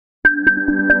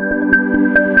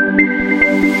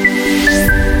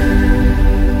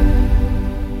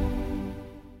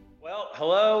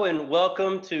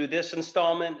welcome to this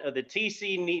installment of the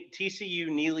TCU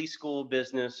Neely School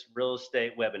Business Real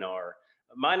Estate Webinar.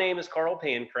 My name is Carl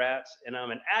Pankratz, and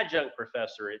I'm an adjunct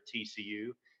professor at TCU,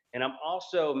 and I'm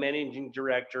also managing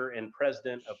director and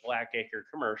president of Blackacre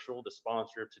Commercial, the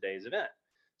sponsor of today's event.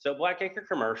 So Blackacre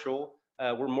Commercial,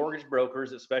 we're mortgage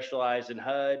brokers that specialize in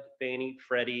HUD, Fannie,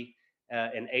 Freddie,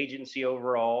 and agency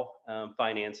overall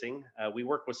financing. We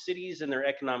work with cities and their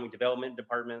economic development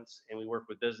departments, and we work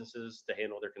with businesses to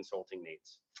handle their consulting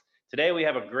needs. Today we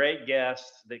have a great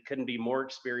guest that couldn't be more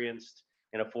experienced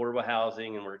in affordable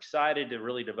housing, and we're excited to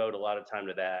really devote a lot of time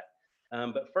to that.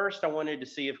 But first I wanted to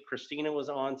see if Christina was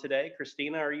on today.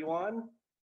 Christina, are you on?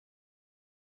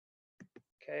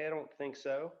 Okay, I don't think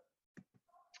so.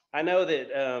 I know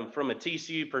that from a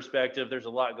TCU perspective, there's a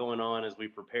lot going on as we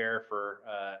prepare for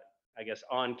I guess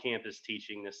on-campus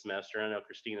teaching this semester. I know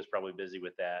Christina's probably busy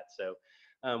with that, so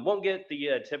won't get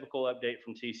the typical update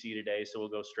from TCU today, so we'll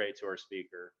go straight to our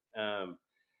speaker.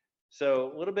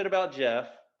 So a little bit about Jeff.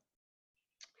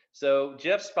 So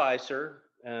Jeff Spicer,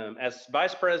 as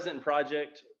Vice President and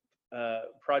Project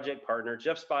Partner,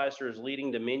 Jeff Spicer is leading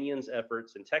Dominion's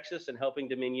efforts in Texas and helping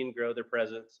Dominion grow their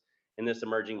presence in this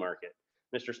emerging market.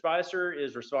 Mr. Spicer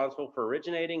is responsible for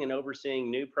originating and overseeing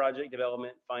new project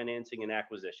development, financing, and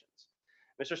acquisitions.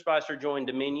 Mr. Spicer joined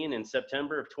Dominion in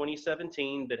September of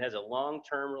 2017, but has a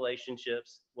long-term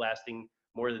relationships lasting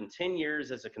more than 10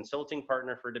 years as a consulting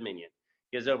partner for Dominion.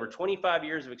 He has over 25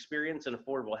 years of experience in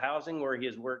affordable housing, where he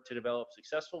has worked to develop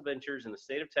successful ventures in the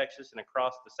state of Texas and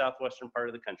across the southwestern part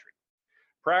of the country.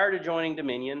 Prior to joining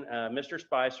Dominion, Mr.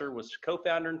 Spicer was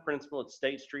co-founder and principal at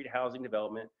State Street Housing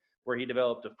Development, where he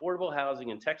developed affordable housing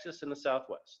in Texas and the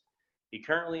Southwest. He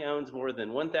currently owns more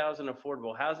than 1,000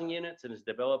 affordable housing units and has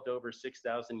developed over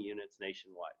 6,000 units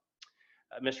nationwide.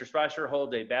 Mr. Spicer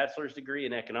holds a bachelor's degree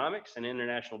in economics and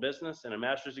international business and a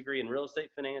master's degree in real estate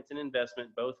finance and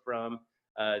investment, both from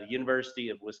the University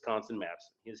of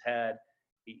Wisconsin-Madison.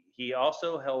 He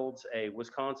also holds a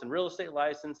Wisconsin real estate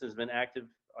license and has been active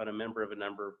on a member of a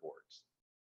number of boards.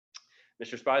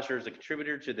 Mr. Spicer is a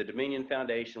contributor to the Dominion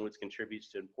Foundation, which contributes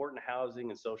to important housing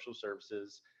and social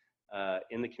services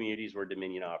in the communities where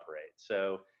Dominion operates.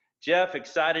 So, Jeff,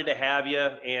 excited to have you.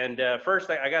 And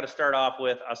first, I got to start off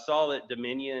with, I saw that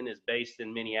Dominion is based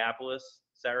in Minneapolis.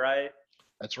 Is that right?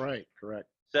 That's right, correct.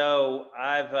 So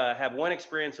I've have one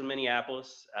experience in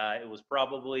Minneapolis. It was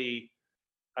probably,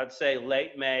 I'd say,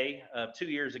 late May of 2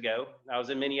 years ago. I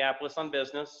was in Minneapolis on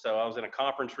business, so I was in a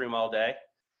conference room all day.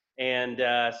 And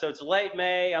so it's late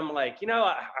May. I'm like,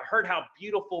 I heard how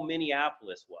beautiful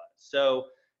Minneapolis was. So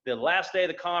the last day of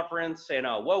the conference, and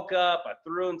I woke up, I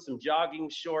threw in some jogging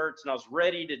shorts, and I was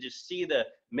ready to just see the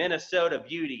Minnesota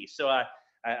beauty. So I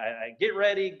get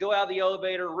ready, go out the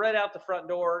elevator, right out the front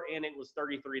door, and it was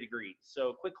 33 degrees.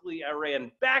 So quickly I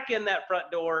ran back in that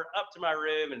front door, up to my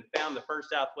room, and found the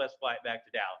first Southwest flight back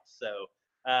to Dallas. So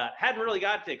hadn't really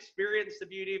got to experience the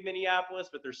beauty of Minneapolis,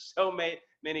 but there's so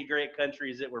many great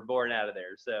countries that were born out of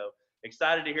there. So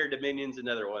excited to hear Dominion's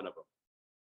another one of them.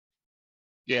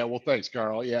 Yeah, well, thanks,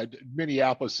 Carl. Yeah,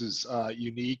 Minneapolis is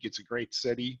unique. It's a great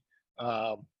city.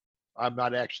 I'm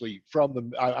not actually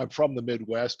I'm from the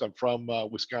Midwest. I'm from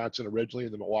Wisconsin originally,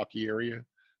 in the Milwaukee area,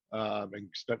 and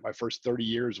spent my first 30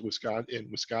 years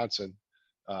in Wisconsin,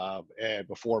 and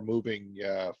before moving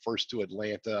first to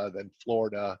Atlanta, then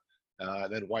Florida,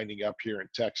 then winding up here in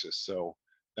Texas. So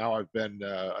now I've been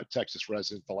a Texas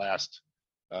resident the last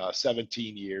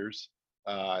 17 years,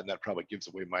 and that probably gives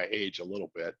away my age a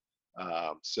little bit.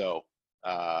 I'm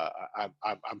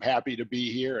happy to be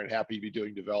here and happy to be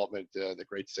doing development in the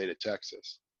great state of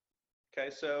Texas. Okay,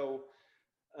 so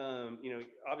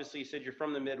obviously you said you're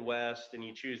from the Midwest and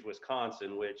you choose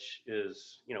Wisconsin, which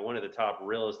is one of the top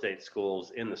real estate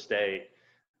schools in the state.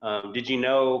 Did you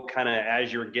know kind of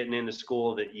as you were getting into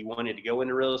school that you wanted to go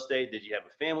into real estate? Did you have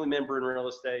a family member in real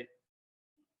estate?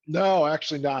 No,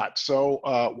 actually not. So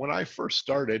when I first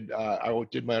started, I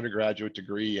did my undergraduate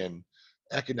degree in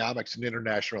economics and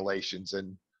international relations,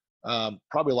 and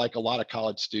probably like a lot of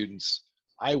college students,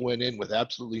 I went in with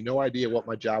absolutely no idea what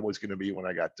my job was going to be when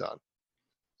I got done.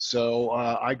 So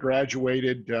I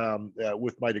graduated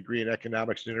with my degree in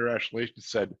economics and international relations,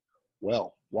 said,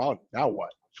 well, wow, now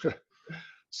what?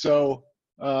 So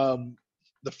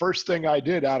the first thing I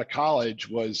did out of college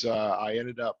was I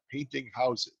ended up painting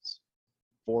houses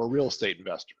for a real estate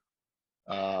investor.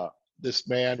 This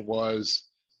man was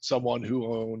someone who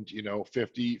owned,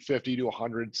 50 to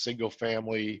 100 single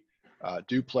family,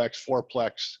 duplex,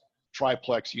 fourplex,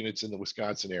 triplex units in the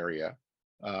Wisconsin area.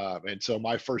 And so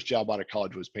my first job out of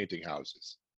college was painting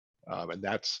houses. And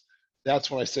that's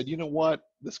when I said, you know what,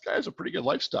 this guy has a pretty good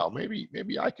lifestyle. Maybe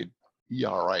I could, be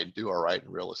all right and do all right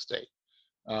in real estate.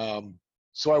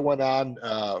 So I went on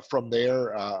from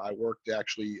there. I worked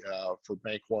actually for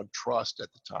Bank One Trust at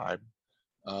the time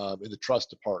in the trust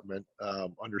department,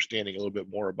 understanding a little bit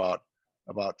more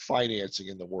about financing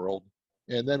in the world,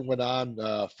 and then went on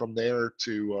from there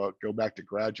to go back to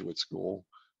graduate school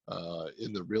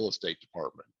in the real estate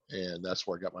department, and that's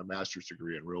where I got my master's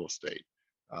degree in real estate.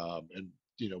 And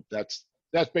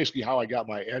that's basically how I got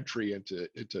my entry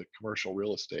into commercial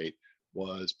real estate,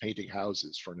 was painting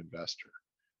houses for an investor.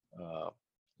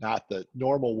 Not the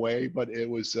normal way, but it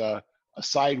was a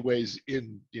sideways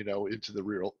into the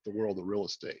world of real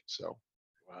estate. So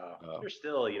Wow. There's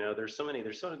still, there's something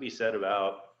to be said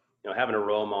about, having a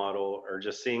role model or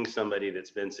just seeing somebody that's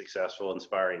been successful,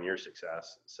 inspiring your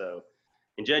success. So,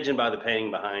 and judging by the painting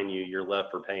behind you, your love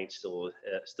for paint still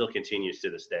continues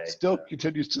to this day. Still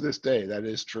continues to this day. That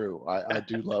is true. I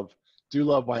do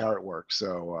love my artwork.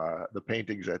 So the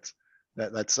paintings,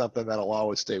 that's something that'll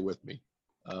always stay with me.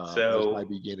 That was my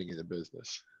beginning in the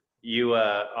business. You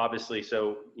obviously,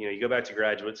 so you go back to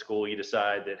graduate school, you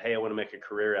decide that, hey, I want to make a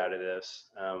career out of this.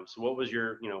 So what was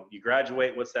your, you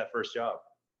graduate, what's that first job?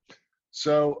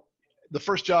 So the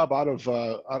first job out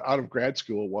of grad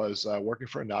school was working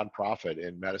for a nonprofit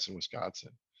in Madison,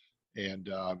 Wisconsin, and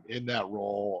in that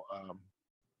role,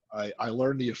 I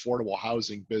learned the affordable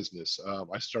housing business.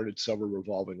 I started several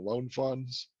revolving loan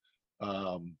funds,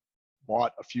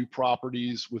 bought a few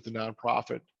properties with the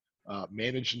nonprofit,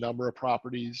 managed a number of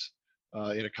properties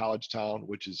in a college town,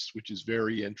 which is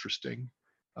very interesting,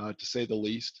 to say the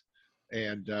least,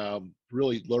 and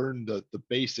really learned the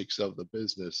basics of the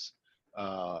business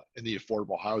in the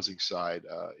affordable housing side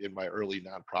in my early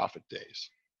nonprofit days.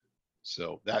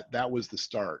 So that was the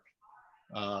start,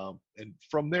 and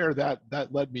from there that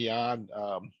led me on.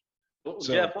 Well,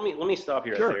 Jeff, let me stop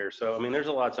you right Sure. there. So, I mean, there's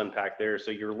a lot to unpack there. So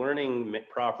you're learning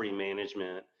property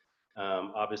management,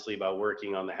 obviously by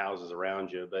working on the houses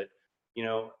around you, but,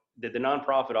 did the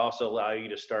nonprofit also allow you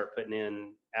to start putting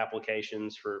in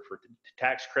applications for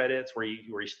tax credits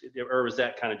or was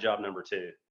that kind of job number two?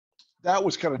 That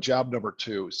was kind of job number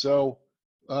two. So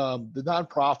the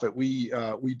nonprofit,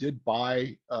 we did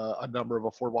buy a number of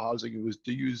affordable housing. It was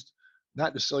used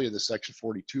not necessarily in the Section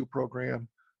 42 program,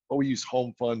 but we used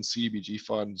home funds, CDBG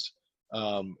funds,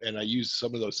 and I used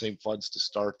some of those same funds to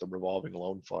start the revolving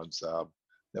loan funds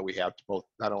that we have to both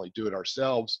not only do it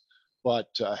ourselves, but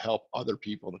help other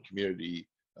people in the community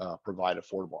provide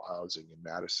affordable housing in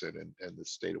Madison and the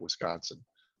state of Wisconsin.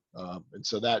 And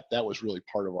so that was really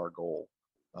part of our goal.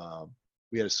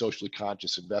 We had a socially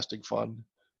conscious investing fund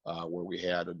where we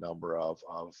had a number of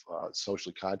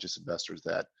socially conscious investors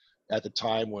that at the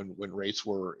time when rates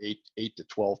were 8 to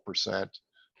 12%,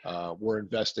 were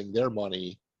investing their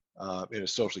money in a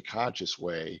socially conscious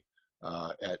way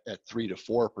at 3 to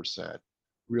 4%,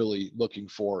 really looking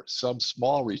for some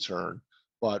small return,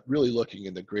 but really looking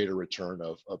in the greater return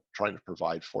of trying to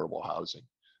provide affordable housing.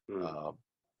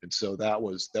 And so that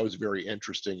was a very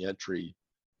interesting entry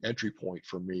point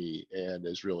for me, and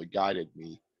has really guided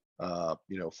me.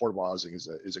 Affordable housing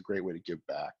is a great way to give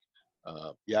back.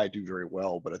 Yeah, I do very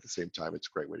well, but at the same time, it's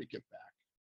a great way to give back.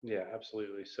 Yeah,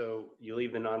 absolutely. So you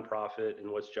leave the nonprofit, and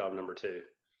what's job number two?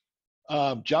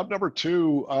 Job number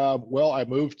two, well, I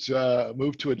moved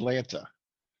to Atlanta.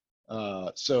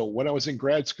 So when I was in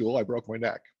grad school, I broke my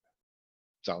neck.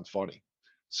 Sounds funny.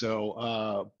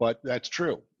 So, but that's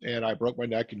true. And I broke my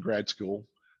neck in grad school.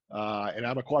 And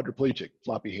I'm a quadriplegic,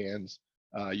 floppy hands,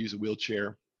 use a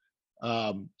wheelchair.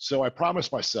 So I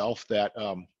promised myself that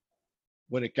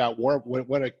when it got warm,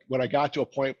 when I got to a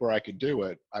point where I could do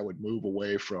it, I would move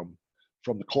away from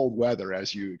the cold weather,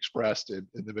 as you expressed in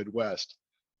the Midwest,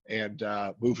 and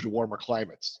move to warmer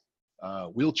climates.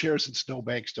 Wheelchairs and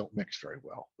snowbanks don't mix very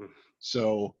well.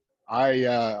 So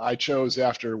I chose,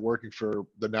 after working for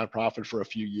the nonprofit for a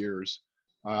few years,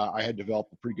 I had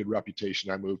developed a pretty good reputation.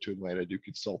 I moved to Atlanta to do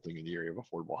consulting in the area of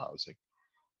affordable housing.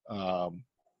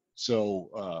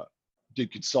 Did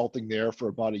consulting there for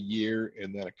about a year,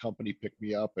 and then a company picked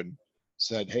me up and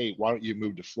said, hey, why don't you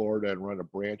move to Florida and run a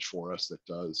branch for us that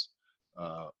does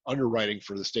underwriting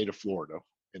for the state of Florida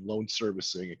and loan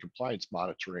servicing and compliance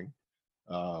monitoring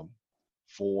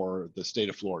for the state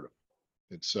of Florida.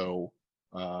 And so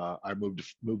I moved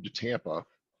to Tampa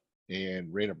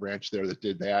and ran a branch there that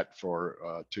did that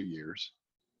for 2 years.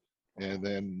 And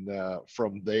then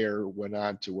from there went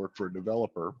on to work for a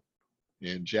developer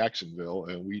in Jacksonville,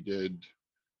 and we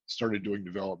started doing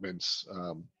developments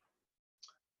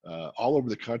all over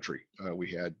the country.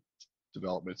 We had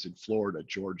developments in Florida,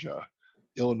 Georgia,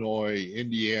 Illinois,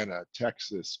 Indiana,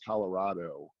 Texas,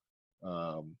 Colorado,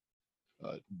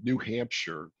 New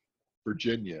Hampshire,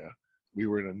 Virginia. we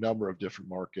were in a number of different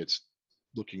markets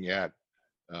looking at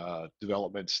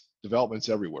developments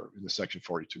everywhere in the Section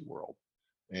 42 world.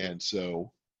 And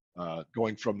so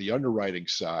going from the underwriting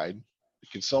side, the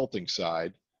consulting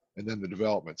side, and then the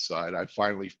development side, I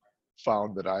finally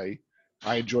found that I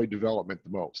enjoyed development the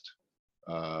most.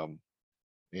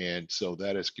 And so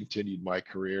that has continued my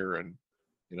career and,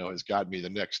 has gotten me the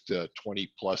next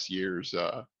 20 plus years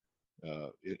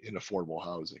in affordable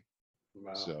housing.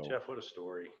 Wow, So, Jeff, what a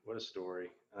story! What a story!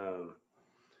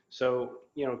 So,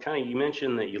 kind of, you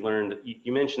mentioned that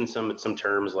you mentioned some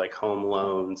terms like home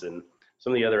loans and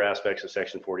some of the other aspects of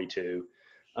Section 42.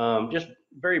 Just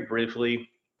very briefly,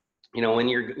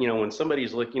 when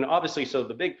somebody's looking, obviously, so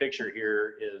the big picture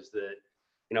here is that,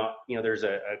 there's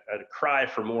a cry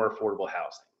for more affordable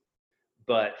housing.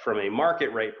 But from a market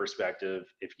rate perspective,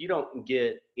 if you don't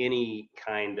get any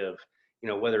kind of,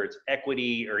 whether it's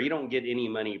equity or you don't get any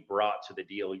money brought to the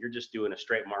deal, you're just doing a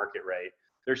straight market rate.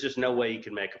 There's just no way you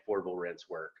can make affordable rents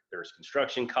work. There's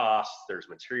construction costs, there's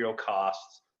material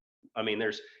costs. I mean,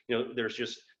 there's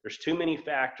too many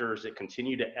factors that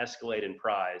continue to escalate in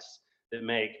price that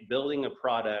make building a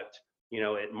product,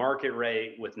 at market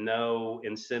rate with no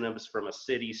incentives from a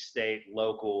city, state,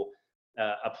 local,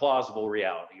 a plausible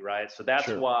reality, right? So that's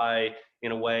sure. why,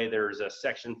 in a way, there's a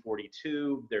Section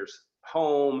 42, there's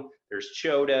home, there's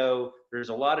CHODO, there's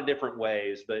a lot of different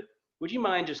ways. But would you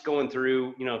mind just going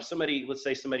through, if somebody, let's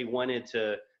say somebody wanted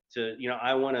to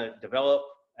I want to develop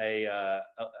a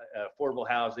affordable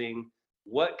housing,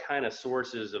 what kind of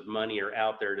sources of money are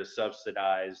out there to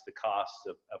subsidize the costs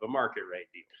of a market rate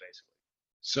deal, basically?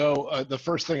 So the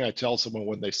first thing I tell someone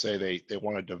when they say they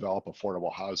want to develop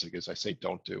affordable housing is I say,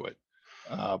 don't do it.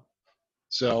 But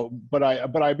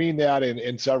I mean that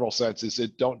in several senses.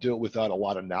 Don't do it without a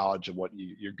lot of knowledge of what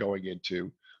you're going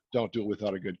into. Don't do it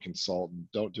without a good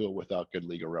consultant. Don't do it without good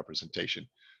legal representation,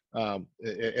 and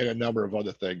a number of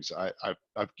other things.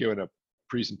 I've given a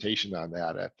presentation on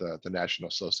that at the National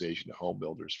Association of Home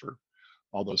Builders for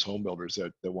all those home builders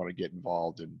that want to get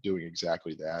involved in doing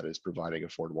exactly that, is providing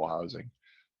affordable housing.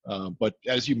 But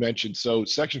as you mentioned, so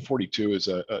Section 42 is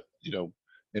an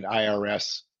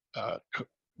IRS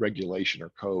regulation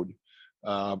or code,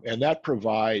 and that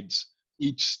provides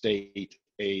each state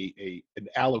an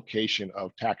allocation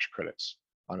of tax credits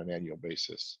on an annual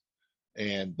basis,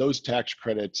 and those tax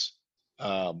credits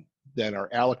then are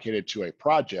allocated to a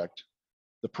project.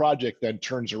 The project then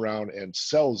turns around and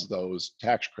sells those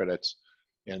tax credits,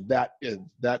 and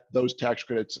those tax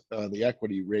credits, the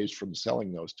equity raised from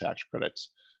selling those tax credits,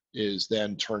 is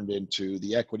then turned into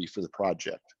the equity for the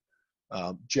project.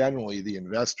 Generally, the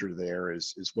investor there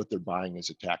is what they're buying as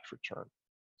a tax return.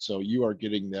 So you are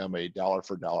getting them a dollar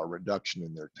for dollar reduction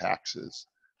in their taxes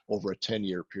over a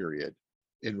 10-year period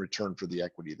in return for the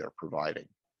equity they're providing.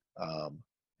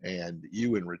 And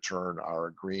you, in return, are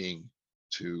agreeing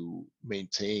to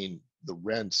maintain the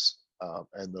rents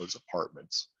and those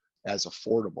apartments as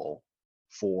affordable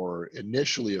for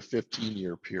initially a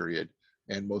 15-year period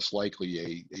and most likely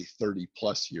a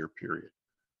 30-plus year period.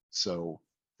 So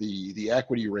the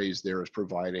equity raised there is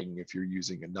providing, if you're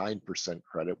using a 9%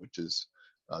 credit, which is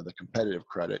the competitive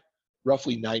credit,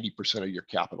 roughly 90% of your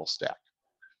capital stack.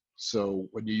 So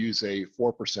when you use a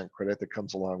 4% credit that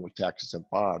comes along with taxes and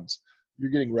bonds, you're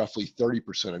getting roughly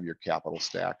 30% of your capital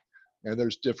stack. And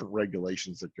there's different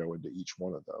regulations that go into each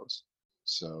one of those.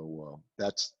 So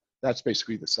that's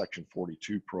basically the Section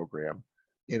 42 program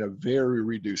in a very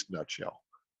reduced nutshell.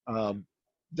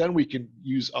 Then we can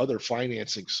use other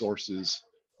financing sources,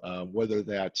 whether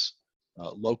that's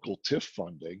local TIF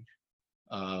funding,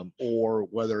 or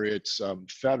whether it's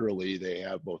federally. They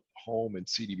have both home and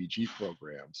CDBG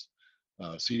programs.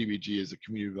 CDBG is a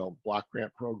community development block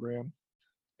grant program,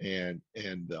 and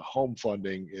the home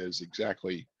funding is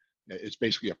it's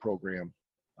basically a program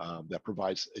that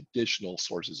provides additional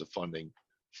sources of funding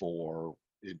for,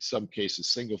 in some cases,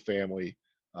 single family.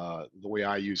 The way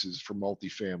I use it is for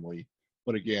multifamily,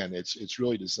 but again, it's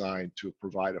really designed to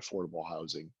provide affordable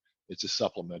housing. It's a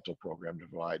supplemental program to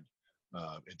provide.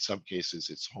 In some cases,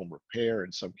 it's home repair.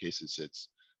 In some cases, it's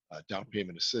down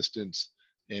payment assistance.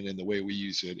 And in the way we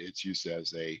use it, it's used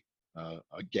as a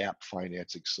gap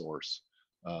financing source,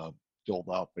 doled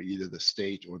out by either the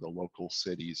state or the local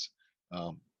cities,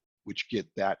 which get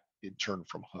that in turn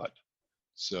from HUD.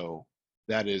 So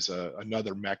that is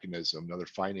another mechanism, another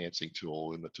financing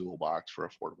tool in the toolbox for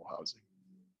affordable housing.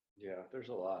 Yeah, there's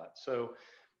a lot. So,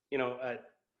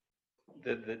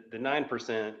 the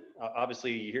 9%,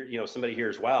 obviously you hear, somebody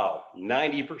hears, wow,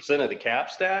 90% of the cap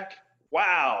stack.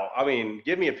 Wow. I mean,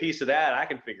 give me a piece of that. I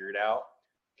can figure it out.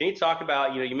 Can you talk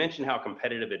about, you mentioned how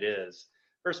competitive it is.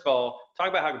 first of all, talk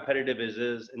about how competitive it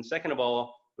is. And second of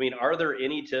all, I mean, are there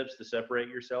any tips to separate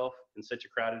yourself in such a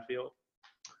crowded field?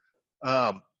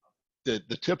 Um, the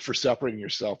tips for separating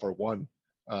yourself are one,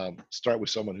 start with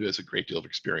someone who has a great deal of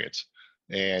experience.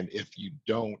 And if you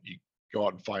don't, you go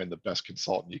out and find the best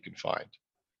consultant you can find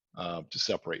to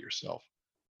separate yourself.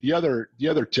 The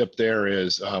other tip there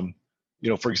is,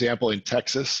 for example, in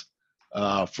Texas,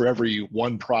 for every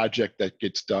one project that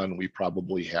gets done, we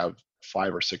probably have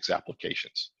 5 or 6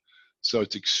 applications. So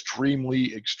it's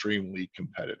extremely, extremely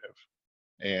competitive.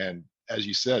 And as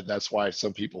you said, that's why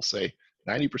some people say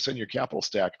 90% of your capital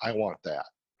stack, I want that.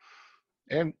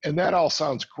 And that all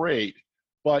sounds great,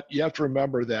 but you have to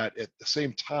remember that at the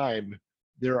same time,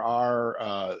 there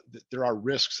are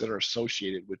risks that are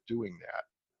associated with doing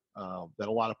that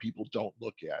a lot of people don't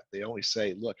look at. They only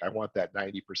say, look, I want that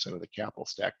 90% of the capital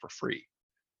stack for free.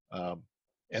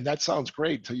 And that sounds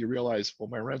great until you realize, well,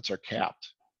 my rents are capped.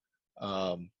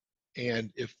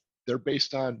 And if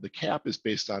the cap is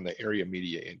based on the area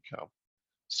media income.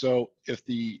 So if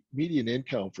the median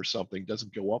income for something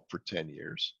doesn't go up for 10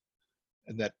 years,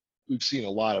 and that we've seen a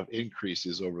lot of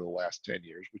increases over the last 10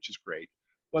 years, which is great,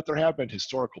 but there have been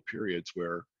historical periods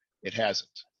where it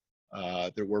hasn't.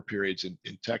 There were periods in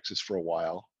Texas for a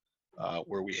while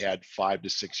where we had 5 to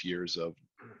 6 years of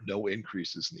no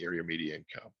increases in the area media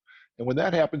income. And when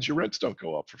that happens, your rents don't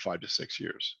go up for 5 to 6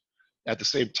 years. At the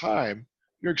same time,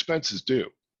 your expenses do.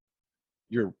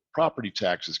 Your property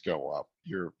taxes go up.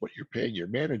 What you're paying your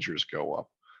managers go up.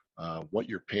 What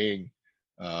you're paying,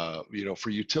 for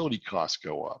utility costs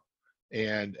go up.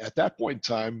 And at that point in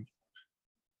time,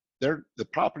 the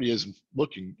property isn't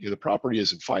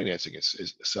financing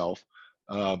itself.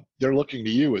 They're looking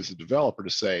to you as a developer to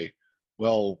say,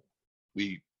 well,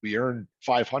 we earn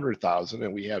 500,000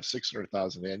 and we have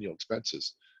 600,000 annual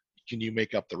expenses. Can you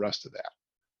make up the rest of that?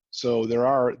 So there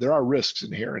are risks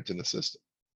inherent in the system.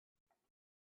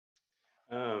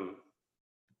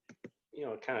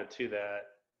 Kind of to that,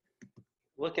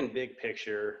 looking big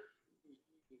picture,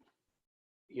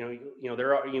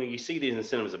 there are, you see these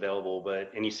incentives available,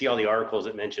 and you see all the articles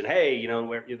that mention, hey,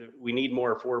 we need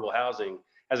more affordable housing.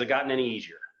 Has it gotten any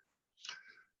easier?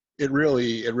 It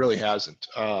really hasn't.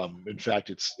 In fact,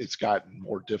 it's gotten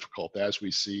more difficult as we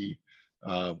see.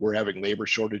 We're having labor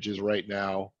shortages right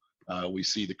now. We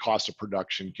see the cost of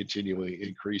production continually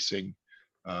increasing.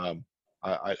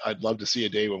 I'd love to see a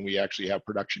day when we actually have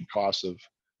production costs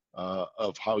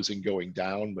of housing going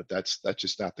down, but that's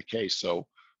just not the case. So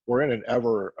we're in an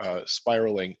ever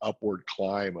spiraling upward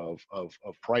climb of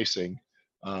pricing.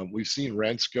 We've seen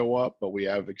rents go up, but we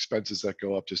have expenses that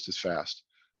go up just as fast.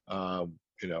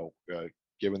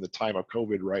 Given the time of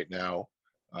COVID right now,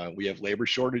 we have labor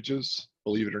shortages,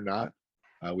 believe it or not.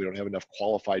 We don't have enough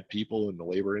qualified people in the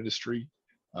labor industry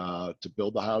to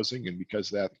build the housing. And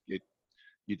because of that,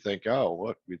 you'd think, oh,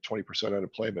 look, we have 20%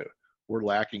 unemployment. We're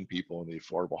lacking people in the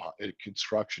affordable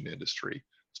construction industry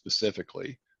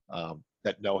specifically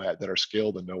that are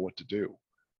skilled and know what to do.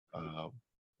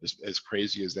 As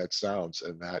crazy as that sounds,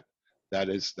 and that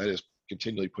is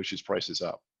continually pushes prices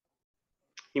up.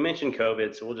 You mentioned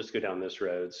COVID, so we'll just go down this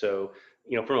road. So,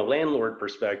 from a landlord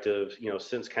perspective,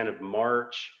 since kind of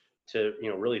March to,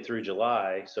 really through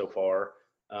July so far,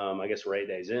 I guess we're 8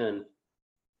 days in,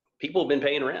 people have been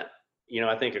paying rent.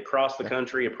 I think across the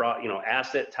country,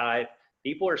 asset type,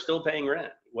 people are still paying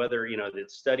rent, whether,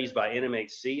 it's studies by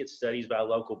NMHC, it's studies by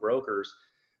local brokers.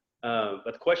 But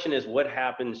the question is, what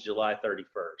happens July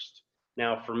 31st?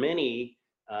 Now, for many,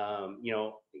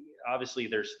 obviously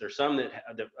there's some that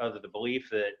have the belief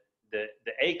that the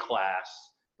A-class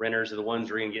renters are the ones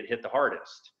who are going to get hit the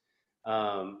hardest.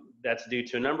 That's due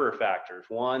to a number of factors.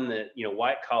 One, that,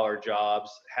 white collar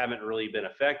jobs haven't really been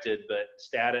affected, but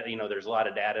there's a lot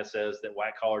of data says that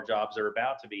white collar jobs are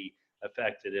about to be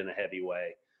affected in a heavy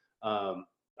way.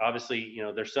 Obviously,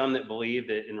 there's some that believe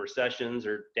that in recessions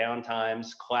or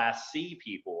downtimes, Class C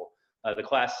people, the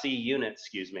Class C units,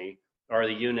 are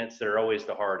the units that are always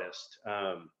the hardest.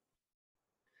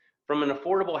 From an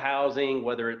affordable housing,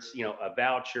 whether it's, a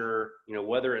voucher,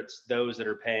 whether it's those that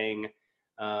are paying,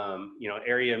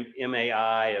 area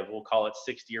MAI of, we'll call it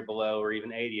 60 or below, or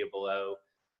even 80 or below,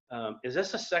 is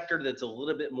this a sector that's a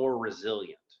little bit more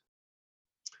resilient?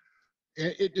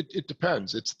 It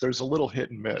depends. There's a little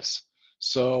hit and miss.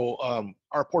 So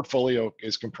our portfolio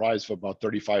is comprised of about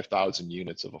 35,000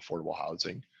 units of affordable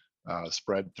housing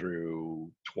spread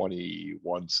through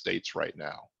 21 states right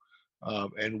now.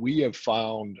 And we have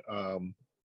found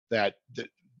that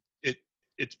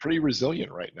it's pretty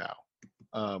resilient right now.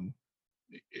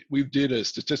 We did a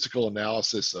statistical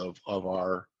analysis of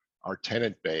our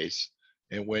tenant base,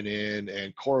 and went in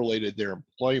and correlated their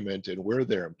employment and where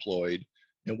they're employed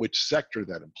and which sector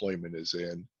that employment is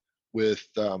in with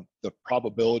the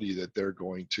probability that they're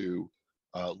going to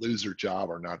lose their job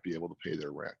or not be able to pay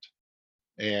their rent.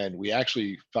 And we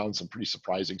actually found some pretty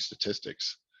surprising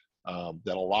statistics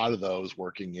that a lot of those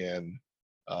working in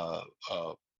uh,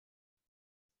 uh,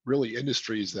 really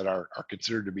industries that are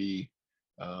considered to be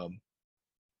um,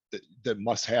 that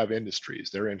must have industries.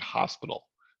 They're in hospital,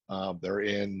 they're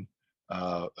in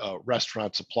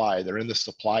restaurant supply, they're in the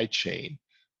supply chain.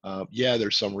 Yeah,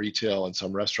 there's some retail and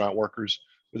some restaurant workers,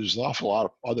 but there's an awful lot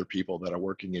of other people that are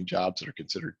working in jobs that are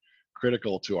considered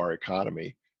critical to our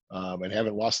economy and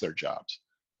haven't lost their jobs.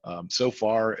 So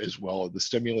far, as well, the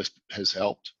stimulus has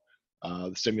helped.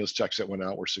 The stimulus checks that went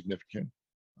out were significant.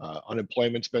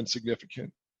 Unemployment's been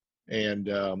significant, and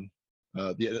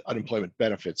the unemployment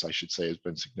benefits, I should say, has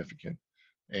been significant,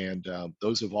 and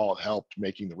those have all helped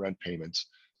making the rent payments.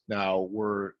 Now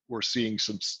we're seeing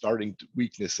some starting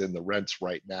weakness in the rents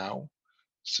right now,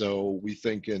 so we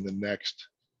think in the next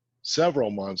several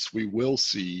months we will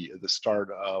see the start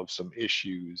of some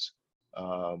issues,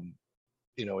 um,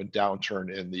 in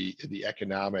downturn in the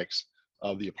economics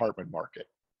of the apartment market.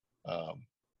 Um,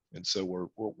 and so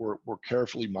we're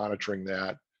carefully monitoring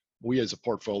that. We as a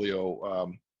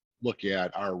portfolio look at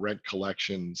our rent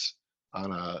collections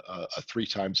on a 3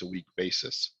 times a week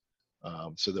basis,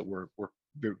 so that we're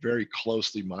very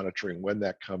closely monitoring when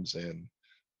that comes in,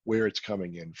 where it's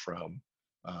coming in from.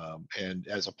 And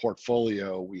as a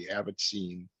portfolio, we haven't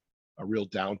seen a real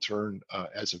downturn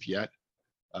as of yet,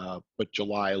 but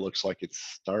July looks like it's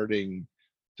starting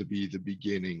to be the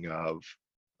beginning of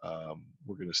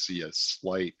we're going to see a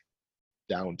slight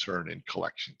downturn in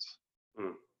collections.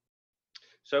 Hmm.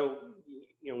 So,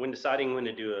 when deciding when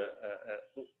to do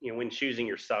when choosing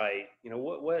your site,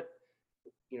 what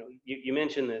you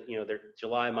mentioned that,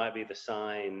 July might be the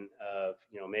sign of,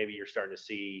 maybe you're starting to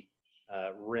see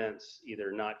rents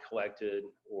either not collected,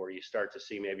 or you start to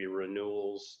see maybe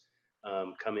renewals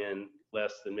come in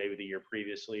less than maybe the year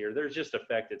previously, or they're just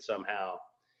affected somehow.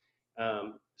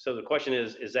 So the question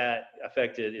is that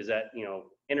affected? Is that,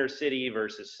 inner city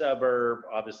versus suburb?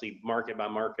 Obviously, market by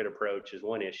market approach is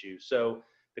one issue. So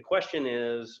the question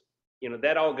is,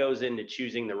 that all goes into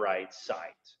choosing the right site.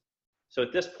 So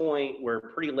at this point, we're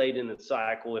pretty late in the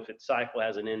cycle. If its cycle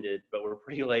hasn't ended, but we're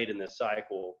pretty late in the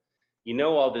cycle.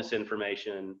 All this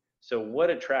information. So what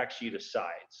attracts you to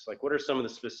sites? Like, what are some of the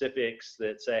specifics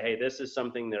that say, hey, this is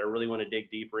something that I really want to dig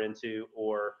deeper into,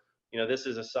 or, this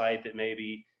is a site that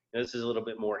maybe this is a little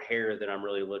bit more hair that I'm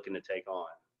really looking to take on?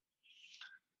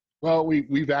 Well,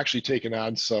 we've actually taken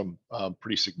on some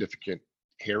pretty significant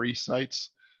hairy sites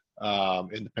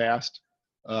in the past.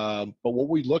 But what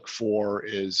we look for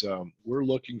is we're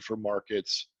looking for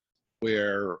markets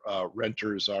where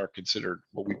renters are considered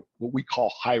what we call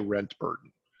high rent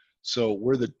burden. So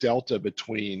where the delta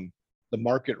between the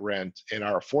market rent and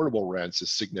our affordable rents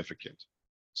is significant.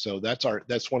 So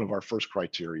that's one of our first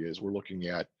criteria, is we're looking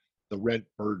at the rent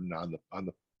burden on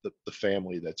the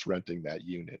family that's renting that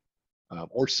unit,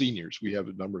 or seniors. We have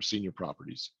a number of senior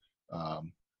properties,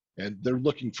 and they're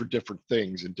looking for different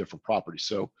things in different properties.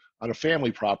 So on a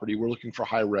family property, we're looking for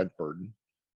high rent burden,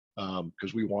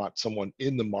 because we want someone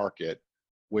in the market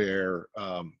where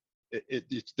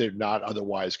they're not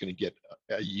otherwise going to get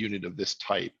a unit of this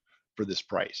type for this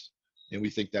price, and we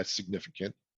think that's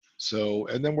significant. So,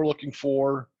 and then we're looking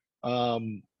for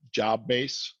job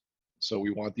base. So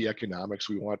we want the economics.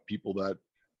 We want people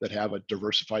that have a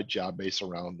diversified job base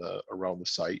around the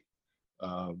site.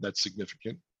 That's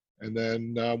significant. And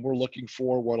then we're looking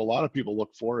for what a lot of people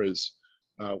look for is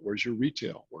where's your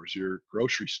retail? Where's your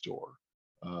grocery store?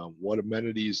 What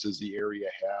amenities does the area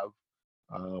have?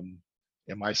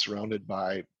 Am I surrounded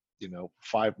by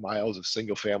 5 miles of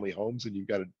single family homes, and you've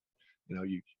got to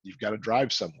you've got to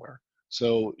drive somewhere?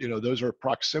 So those are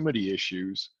proximity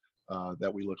issues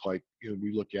that we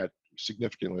look at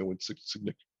significantly when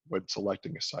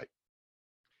selecting a site.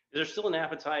 Is there still an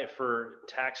appetite for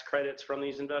tax credits from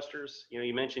these investors?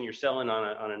 You mentioned you're selling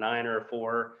on a 9 or a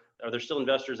 4. Are there still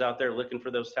investors out there looking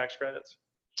for those tax credits?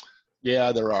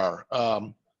 Yeah, there are. As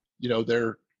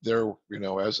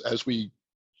we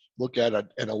look at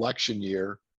an election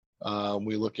year,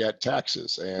 we look at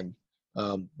taxes, and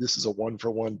this is a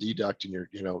 1-for-1 deduct in your,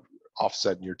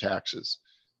 offset in your taxes.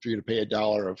 If you're going to pay a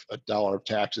dollar of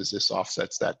taxes, this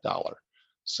offsets that dollar.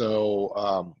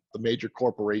 So the major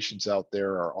corporations out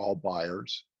there are all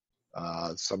buyers.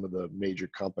 Some of the major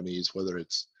companies, whether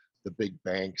it's the big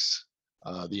banks,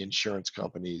 the insurance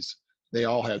companies, they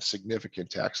all have significant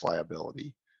tax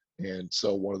liability. And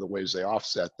so one of the ways they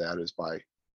offset that is by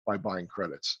buying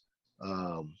credits.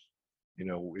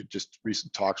 just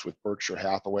recent talks with Berkshire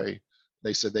Hathaway,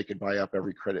 they said they could buy up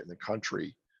every credit in the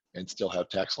country and still have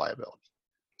tax liability.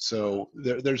 So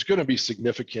there's going to be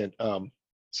significant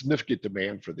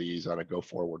demand for these on a go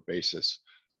forward basis.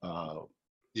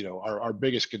 Our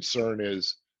biggest concern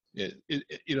is, the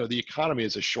economy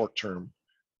is a short term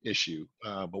issue,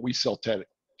 but we sell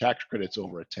tax credits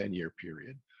over a 10-year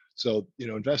period. So,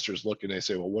 investors look and they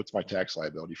say, well, what's my tax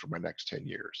liability for my next 10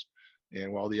 years?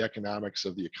 And while the economics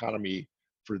of the economy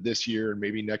for this year and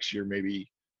maybe next year maybe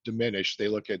diminish, they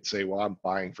look at say, well, I'm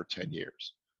buying for 10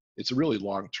 years. It's a really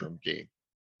long-term game.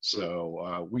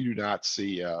 So we do not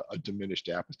see a diminished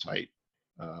appetite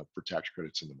for tax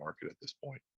credits in the market at this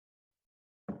point.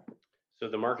 So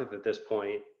the market at this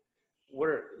point,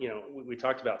 we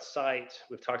talked about site,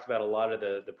 we've talked about a lot of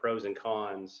the pros and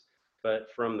cons,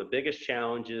 but from the biggest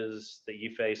challenges that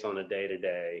you face on a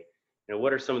day-to-day,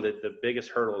 what are some of the biggest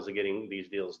hurdles of getting these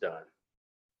deals done?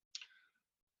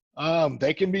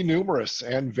 They can be numerous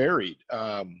and varied.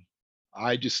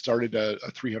 I just started a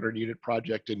 300 unit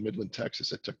project in Midland,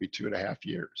 Texas. It took me 2.5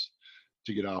 years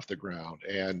to get off the ground.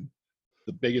 And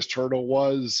the biggest hurdle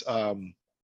was I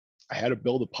had to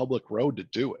build a public road to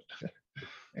do it.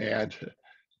 And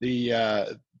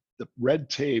the red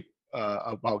tape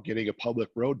about getting a public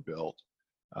road built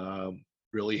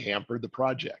really hampered the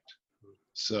project.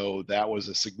 So that was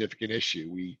a significant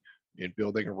issue. In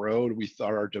building a road, we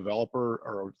thought our developer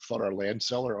or thought our land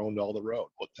seller owned all the road.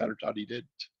 Well, turned out he didn't.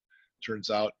 Turns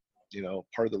out,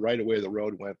 part of the right of way of the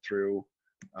road went through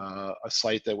a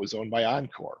site that was owned by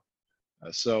Encore.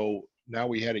 So now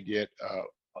we had to get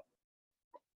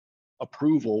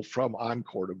approval from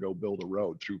Encore to go build a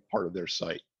road through part of their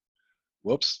site.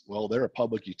 Whoops. Well, they're a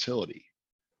public utility.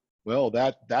 Well,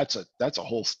 that's a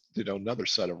whole, another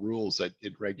set of rules and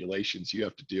regulations you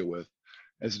have to deal with.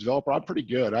 As a developer, I'm pretty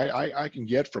good. I can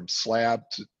get from slab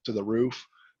to the roof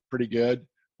pretty good.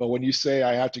 But when you say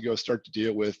I have to go start to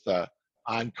deal with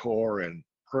Encore and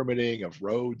permitting of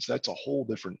roads, that's a whole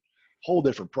different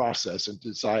process. And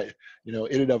decide, in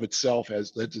and of itself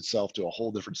lends itself to a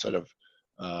whole different set of,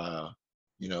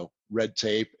 red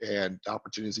tape and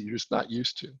opportunities that you're just not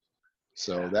used to.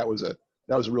 So that was a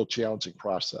real challenging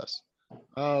process.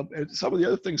 And some of the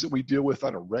other things that we deal with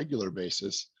on a regular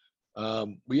basis,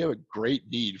 we have a great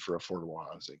need for affordable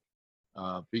housing.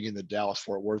 Being in the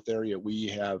Dallas-Fort Worth area, we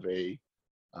have a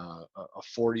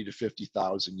 40 to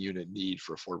 50,000 unit need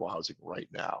for affordable housing right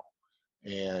now.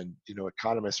 And,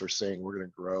 economists are saying we're going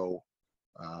to grow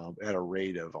at a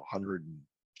rate of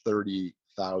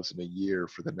 130,000 a year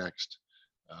for the next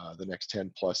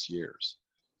 10 plus years.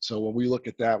 So when we look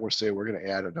at that, we're saying we're going to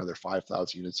add another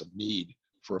 5,000 units of need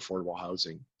for affordable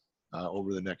housing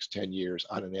over the next 10 years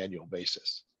on an annual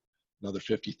basis. Another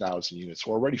 50,000 units.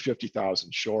 We're already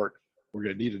 50,000 short. We're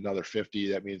going to need another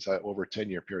 50. That means that over a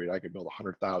 10-year period, I could build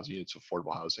 100,000 units of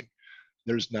affordable housing.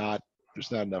 There's not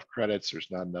enough credits.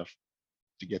 There's not enough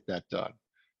to get that done.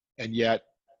 And yet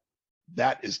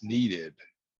that is needed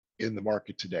in the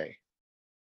market today.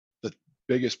 The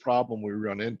biggest problem we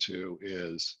run into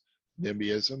is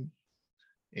NIMBYism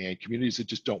and communities that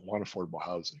just don't want affordable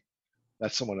housing.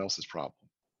 That's someone else's problem.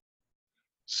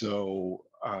 So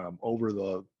over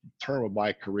the term of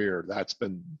my career, that's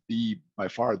been by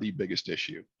far the biggest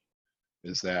issue,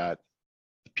 is that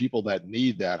the people that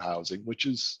need that housing, which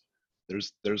is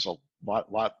there's a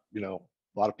lot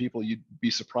of people you'd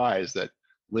be surprised that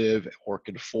live or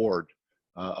can afford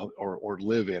or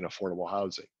live in affordable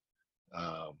housing.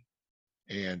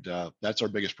 And that's our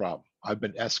biggest problem. I've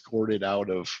been escorted out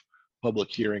of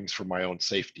public hearings for my own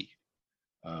safety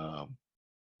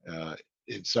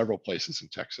in several places in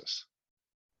Texas,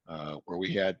 where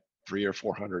we had 300 or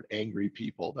 400 angry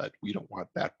people that we don't want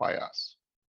that by us,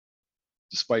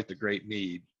 despite the great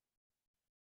need.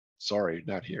 Sorry,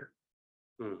 not here.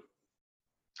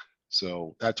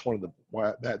 So that's one of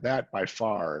that by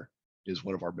far is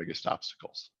one of our biggest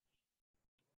obstacles.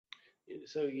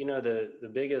 So,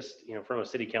 the biggest, from a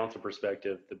city council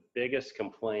perspective, the biggest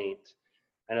complaint,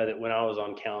 I know that when I was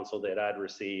on council that I'd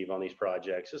receive on these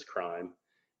projects is crime.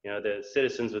 The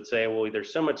citizens would say, well,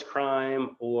 there's so much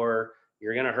crime or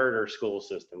you're going to hurt our school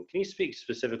system. Can you speak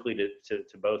specifically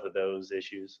to both of those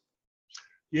issues?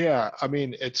 Yeah, I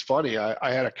mean, it's funny.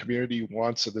 I had a community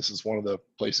once, and this is one of the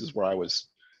places where I was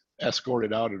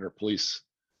escorted out under police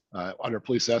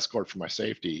escort for my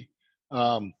safety.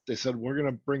 They said, we're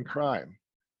going to bring crime.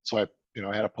 So I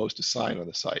had to post a sign on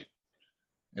the site.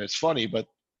 And it's funny, but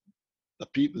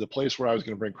the place where I was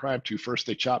going to bring crime to, first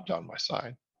they chopped down my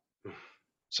sign.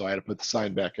 So I had to put the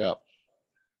sign back up.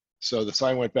 So the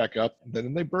sign went back up, and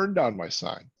then they burned down my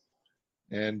sign.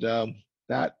 And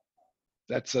that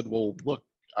said, well, look,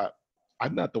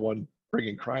 I'm not the one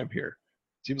bringing crime here.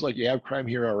 Seems like you have crime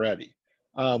here already.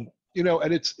 And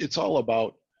it's all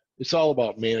about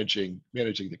managing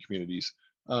the communities.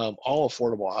 All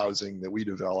affordable housing that we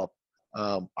develop,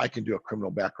 I can do a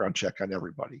criminal background check on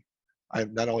everybody.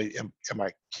 I'm not only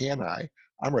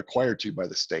I'm required to by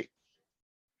the state.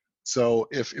 So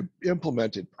if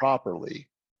implemented properly,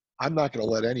 I'm not going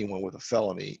to let anyone with a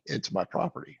felony into my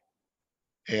property.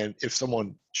 And if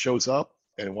someone shows up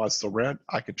and wants to rent,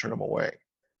 I can turn them away.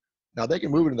 Now they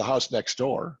can move into the house next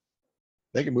door.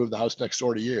 They can move the house next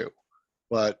door to you.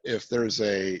 But if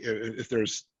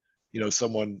there's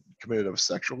someone committed of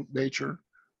sexual nature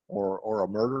or a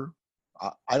murder,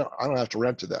 I don't have to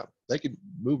rent to them. They can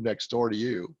move next door to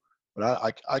you,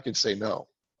 but I can say no.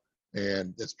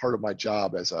 And it's part of my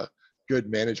job as a good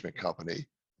management company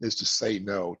is to say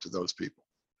no to those people.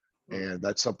 And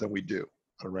that's something we do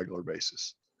on a regular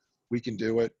basis. We can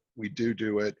do it. We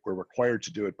do it. We're required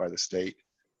to do it by the state,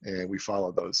 and we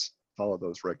follow those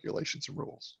regulations and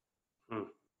rules.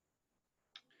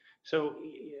 So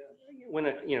when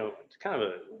it's kind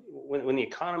of when the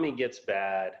economy gets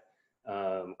bad,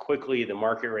 quickly the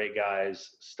market rate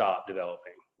guys stop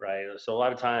developing, right? So a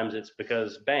lot of times it's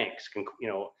because banks can,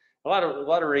 a lot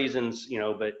of reasons,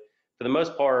 but for the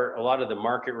most part, a lot of the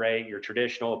market rate, your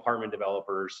traditional apartment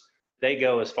developers, they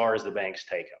go as far as the banks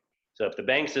take them. So if the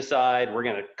banks decide we're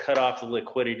going to cut off the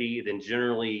liquidity, then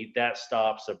generally that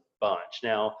stops a bunch.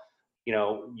 Now,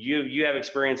 you have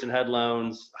experience in HUD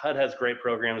loans. HUD has great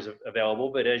programs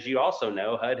available, but as you also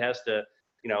know, HUD has to,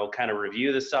 kind of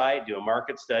review the site, do a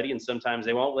market study, and sometimes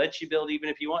they won't let you build even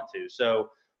if you want to. So,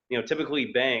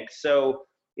 typically banks. So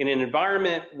in an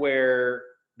environment where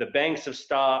the banks have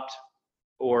stopped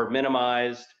or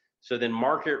minimized, so then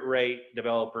market rate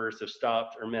developers have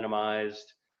stopped or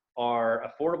minimized, are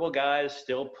affordable guys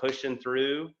still pushing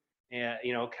through and,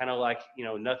 kind of like,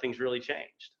 nothing's really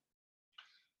changed?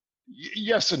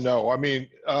 Yes and no. I mean,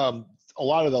 a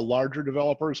lot of the larger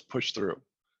developers push through.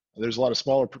 There's a lot of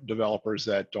smaller developers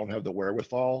that don't have the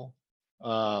wherewithal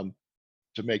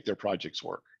to make their projects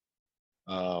work.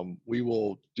 We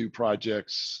will do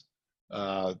projects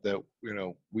that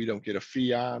we don't get a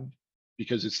fee on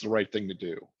because it's the right thing to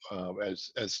do.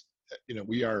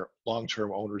 We are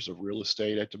long-term owners of real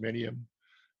estate at Dominium,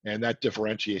 and that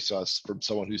differentiates us from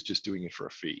someone who's just doing it for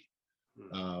a fee.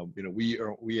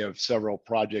 We have several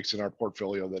projects in our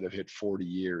portfolio that have hit 40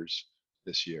 years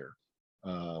this year.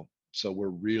 So we're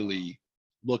really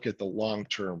look at the long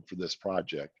term for this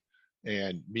project,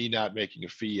 and me not making a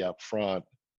fee up front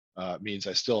means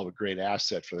I still have a great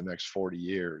asset for the next 40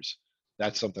 years.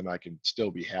 That's something I can still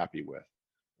be happy with.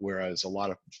 Whereas a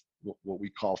lot of what we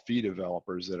call fee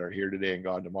developers that are here today and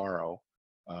gone tomorrow,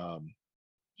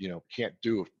 can't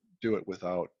do it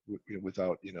without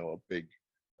a big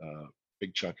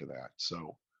chunk of that.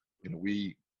 So,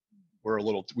 we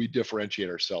differentiate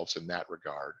ourselves in that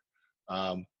regard.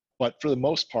 But for the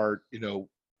most part,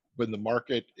 when the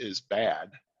market is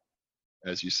bad,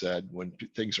 as you said, when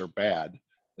things are bad,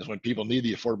 is when people need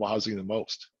the affordable housing the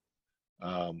most.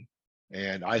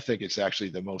 And I think it's actually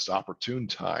the most opportune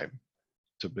time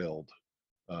to build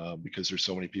because there's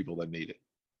so many people that need it.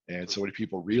 And so many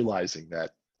people realizing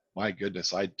that, my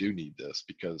goodness, I do need this,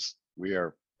 because we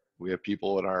have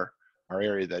people in our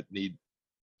area that need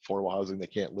affordable housing. They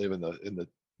can't live in the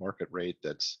market rate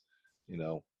that's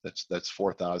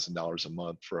 $4,000 a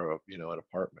month for an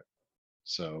apartment.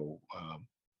 So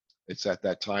it's at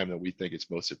that time that we think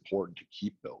it's most important to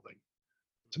keep building,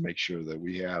 to make sure that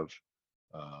we have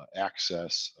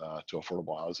access to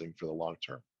affordable housing for the long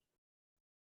term.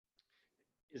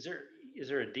 Is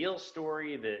there a deal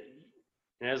story that,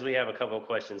 and as we have a couple of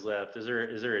questions left, is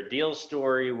there a deal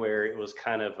story where it was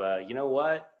kind of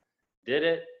did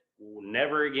it,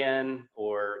 never again,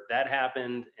 or that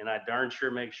happened, and I darn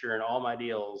sure make sure in all my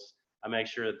deals I make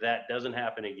sure that doesn't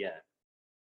happen again?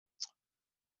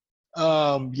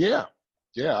 Yeah,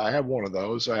 I have one of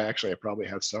those. I probably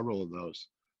have several of those.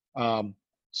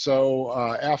 So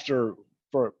after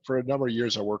for a number of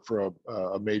years, I worked for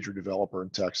a major developer in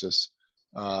Texas,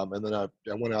 and then I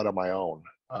went out on my own,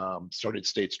 started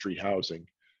State Street Housing,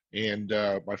 and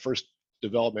my first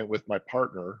development with my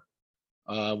partner,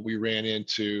 we ran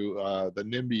into the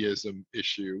NIMBYism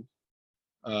issue.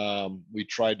 We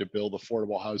tried to build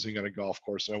affordable housing on a golf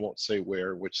course, and I won't say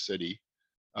which city,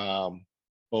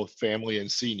 both family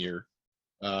and senior,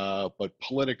 but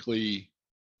politically,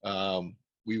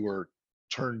 we were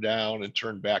turned down and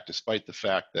turned back, despite the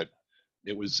fact that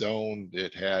it was zoned,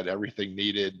 it had everything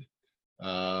needed,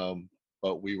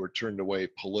 but we were turned away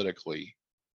politically.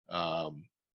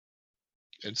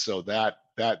 and so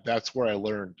that's where I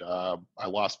learned. I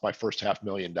lost my first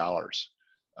 $500,000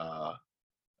 uh,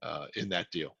 in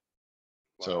that deal.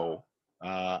 Wow. So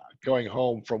going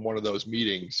home from one of those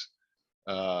meetings,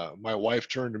 my wife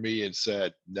turned to me and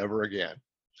said, "Never again."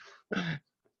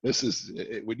 This is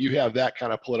when you have that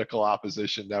kind of political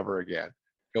opposition. Never again.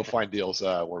 Go find deals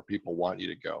where people want you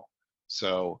to go.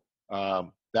 So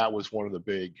that was one of the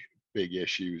big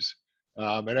issues.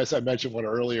 And as I mentioned one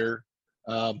earlier,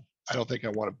 I don't think I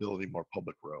want to build any more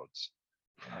public roads.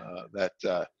 That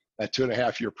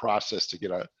 2.5 year process to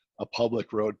get a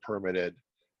public road permitted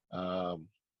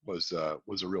was a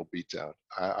real beatdown.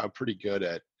 I'm pretty good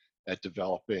at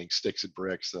developing sticks and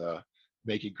bricks,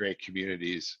 making great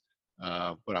communities,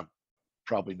 but I'm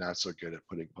probably not so good at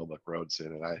putting public roads in.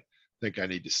 And I think I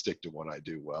need to stick to what I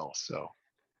do well. So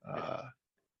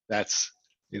that's,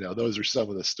 those are some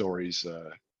of the stories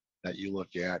that you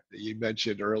look at. You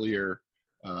mentioned earlier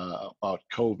about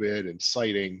COVID and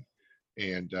siting,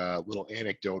 and a little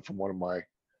anecdote from one of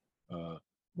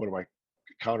my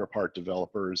counterpart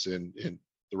developers in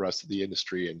the rest of the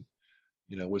industry, and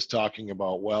was talking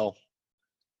about, well,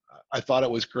 I thought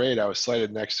it was great. I was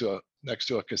sited next to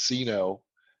a casino,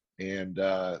 and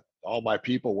all my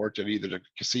people worked at either the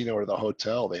casino or the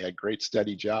hotel. They had great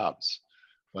steady jobs.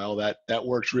 Well, that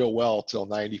worked real well till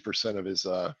 90% of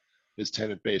his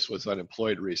tenant base was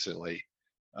unemployed recently,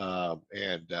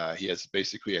 and he has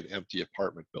basically an empty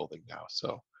apartment building now.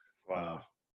 So Wow.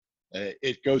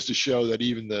 it goes to show that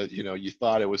even you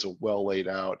thought it was a well laid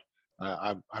out.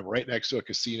 I'm right next to a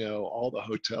casino. All the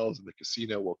hotels in the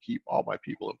casino will keep all my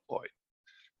people employed,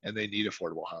 and they need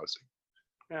affordable housing.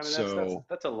 Yeah, I mean, So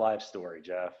that's a life story,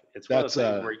 Jeff. It's one of that's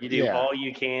those things where you do yeah. all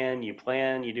you can, you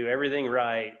plan, you do everything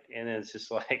right, and then it's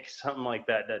just like something like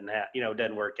that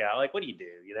doesn't work out. Like, what do you do?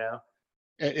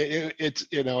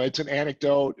 It's an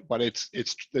anecdote, but it's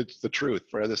the truth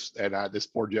for this. And this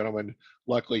poor gentleman,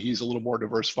 luckily, he's a little more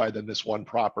diversified than this one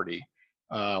property.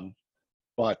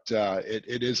 But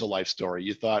it is a life story.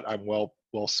 You thought I'm well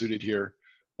suited here,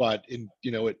 but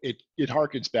it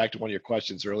harkens back to one of your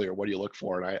questions earlier. What do you look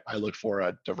for? And I look for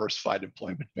a diversified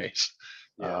employment base.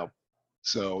 Yeah.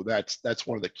 So that's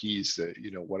one of the keys to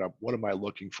what am I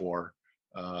looking for?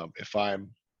 If I'm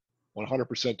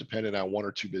 100% dependent on one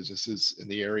or two businesses in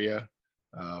the area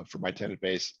for my tenant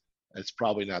base, it's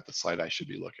probably not the site I should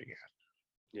be looking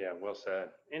at. Yeah, well said.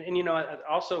 And I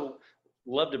also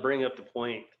love to bring up the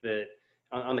point that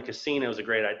on the casino is a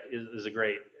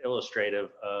great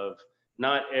illustrative of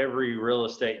not every real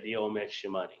estate deal makes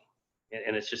you money,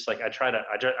 and it's just like I try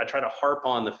to harp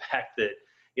on the fact that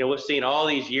we've seen all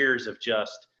these years of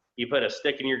just you put a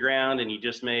stick in your ground and you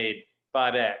just made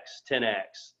 5x, 10x,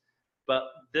 but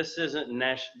this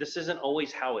isn't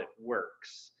always how it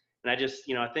works. And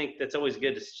I think that's always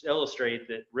good to illustrate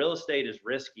that real estate is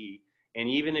risky. And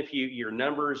even if your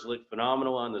numbers look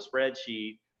phenomenal on the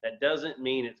spreadsheet, that doesn't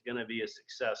mean it's going to be a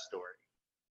success story.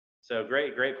 So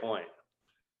great point.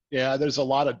 Yeah, there's a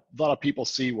lot of people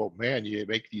see, well, man, you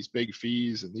make these big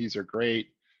fees and these are great,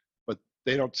 but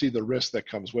they don't see the risk that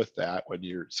comes with that when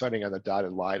you're signing on the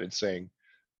dotted line and saying,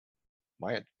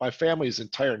 my family's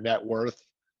entire net worth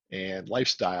and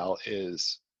lifestyle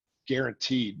is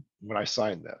guaranteed when I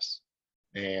sign this.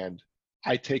 And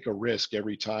I take a risk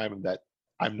every time that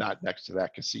I'm not next to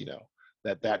that casino,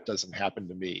 that doesn't happen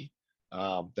to me,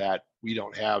 that we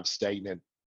don't have stagnant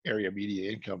area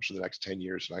media incomes for the next 10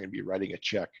 years. And I'm going to be writing a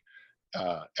check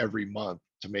every month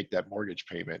to make that mortgage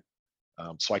payment,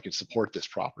 so I can support this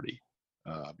property,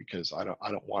 because I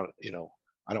don't want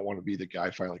to be the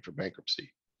guy filing for bankruptcy.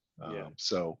 Yeah.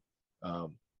 So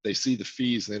they see the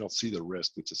fees and they don't see the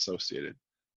risk that's associated.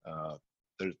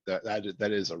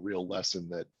 That is a real lesson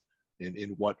that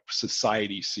in what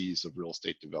society sees of real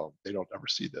estate development. They don't ever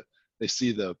see they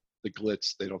see the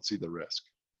glitz, they don't see the risk.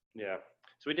 Yeah.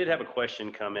 So we did have a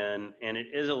question come in, and it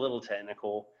is a little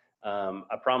technical.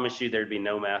 I promise you there'd be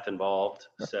no math involved.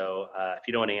 So if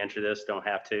you don't want to answer this, don't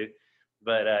have to.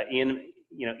 But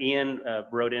Ian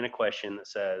wrote in a question that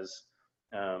says,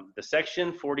 the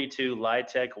Section 42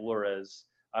 LIHTC LURAs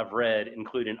I've read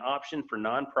include an option for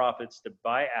nonprofits to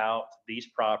buy out these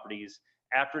properties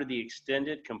after the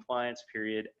extended compliance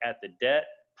period at the debt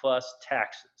plus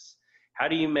taxes. How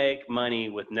do you make money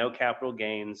with no capital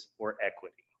gains or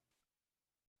equity?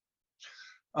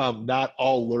 Not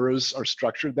all LURAs are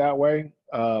structured that way.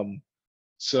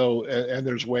 So, and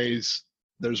there's ways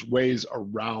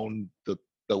around the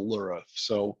LURA.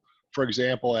 So, for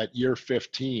example, at year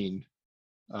 15,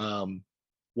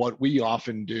 what we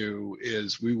often do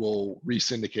is we will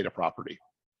re-syndicate a property.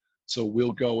 So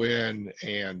we'll go in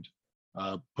and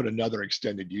put another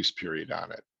extended use period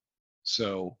on it.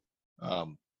 So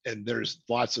And there's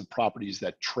lots of properties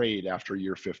that trade after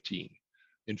year 15.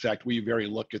 In fact, we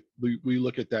look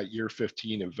at that year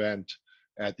 15 event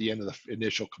at the end of the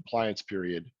initial compliance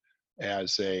period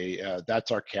as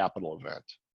that's our capital event.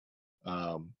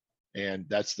 And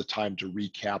that's the time to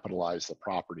recapitalize the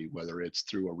property, whether it's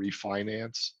through a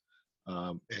refinance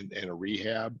and a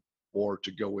rehab, or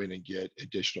to go in and get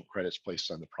additional credits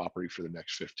placed on the property for the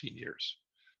next 15 years.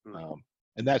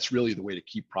 And that's really the way to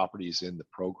keep properties in the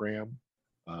program,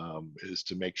 is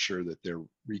to make sure that they're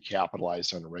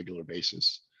recapitalized on a regular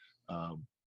basis,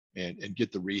 and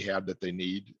get the rehab that they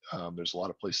need. There's a lot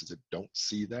of places that don't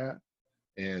see that,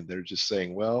 and they're just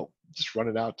saying, well, just run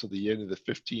it out to the end of the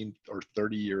 15 or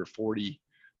 30 or 40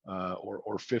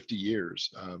 or 50 years.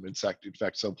 In fact,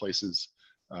 some places,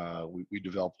 we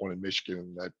developed one in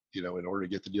Michigan that, in order to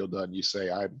get the deal done, you say,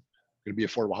 I'm going to be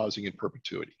affordable housing in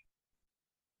perpetuity.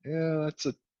 Yeah, that's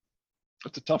a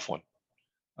tough one.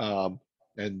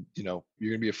 And you're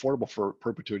going to be affordable for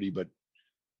perpetuity, but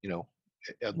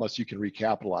unless you can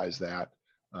recapitalize that,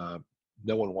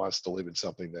 no one wants to live in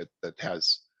something that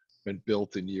has been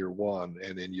built in year 1,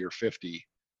 and in year 50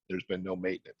 there's been no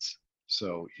maintenance.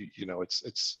 So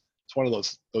it's one of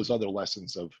those other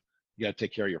lessons of, you got to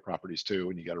take care of your properties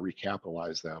too, and you got to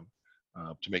recapitalize them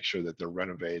to make sure that they're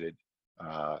renovated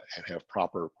and have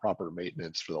proper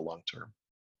maintenance for the long term.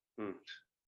 I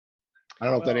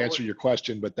don't know if that answered your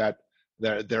question, but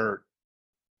there's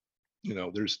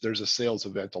a sales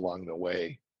event along the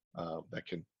way that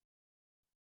can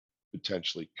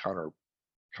potentially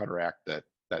counteract that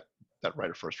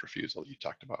right of first refusal you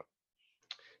talked about.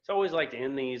 So I always like to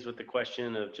end these with the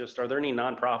question of just, are there any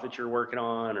nonprofits you're working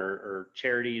on, or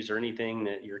charities, or anything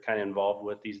that you're kind of involved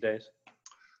with these days?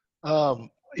 I'm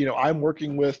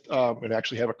working with, and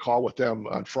actually have a call with them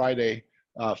on Friday,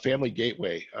 Family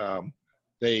Gateway.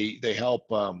 They help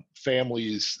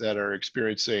families that are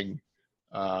experiencing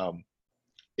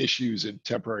issues in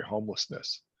temporary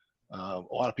homelessness. A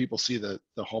lot of people see the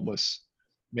homeless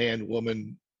man,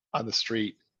 woman on the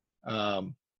street,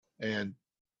 and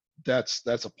that's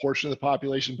a portion of the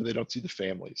population, but they don't see the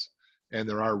families. And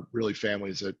there are really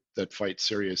families that fight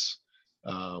serious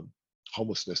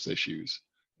homelessness issues,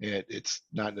 and it's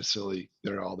not necessarily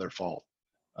all their fault.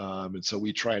 And so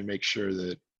we try and make sure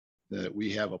that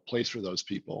we have a place for those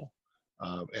people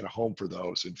and a home for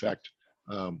those. In fact,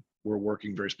 we're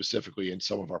working very specifically in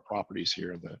some of our properties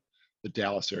here in the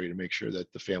Dallas area to make sure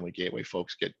that the Family Gateway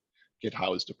folks get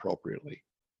housed appropriately.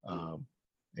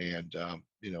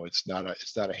 It's not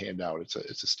a handout. It's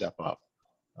a step up,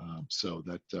 so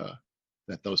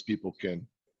that those people can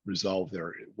resolve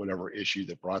their whatever issue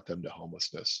that brought them to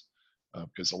homelessness,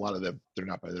 because a lot of them, they're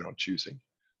not by their own choosing.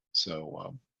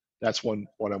 So that's what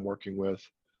I'm working with.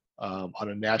 On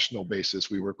a national basis,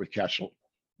 we work with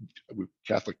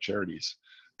Catholic Charities.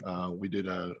 We did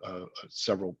a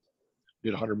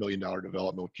 $100 million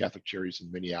development with Catholic Charities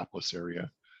in Minneapolis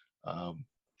area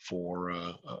for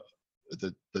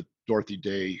the Dorothy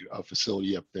Day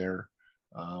facility up there,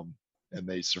 and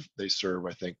they serve,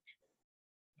 I think,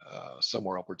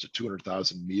 somewhere upwards of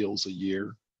 200,000 meals a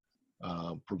year,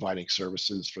 providing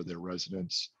services for their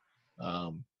residents.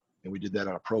 And we did that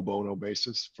on a pro bono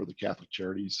basis for the Catholic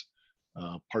Charities.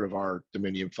 Part of our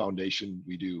Dominium Foundation,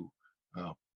 we do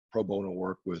pro bono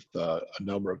work with a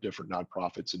number of different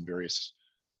nonprofits in various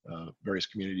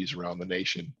communities around the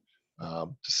nation,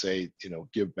 to say,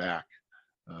 give back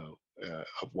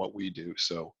of what we do.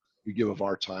 So we give of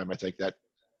our time. I think that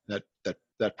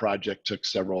project took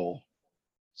several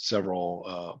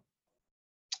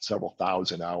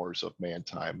thousand hours of man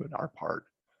time on our part,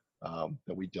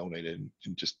 that we donated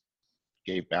and just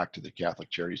gave back to the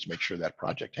Catholic Charities to make sure that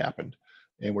project happened.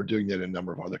 And we're doing that in a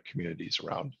number of other communities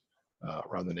around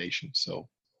the nation. So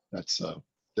that's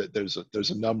there's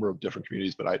a number of different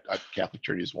communities, but Catholic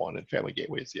Charities is one, and Family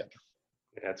Gateway is the other.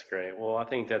 That's great. Well, I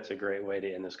think that's a great way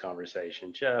to end this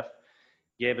conversation. Jeff,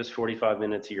 you gave us 45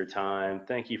 minutes of your time.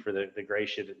 Thank you for the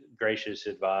gracious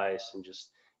advice and just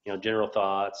general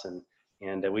thoughts, and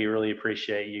we really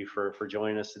appreciate you for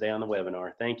joining us today on the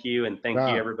webinar. Thank you, and thank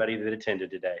you everybody that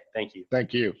attended today. Thank you.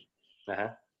 Thank you. Uh-huh.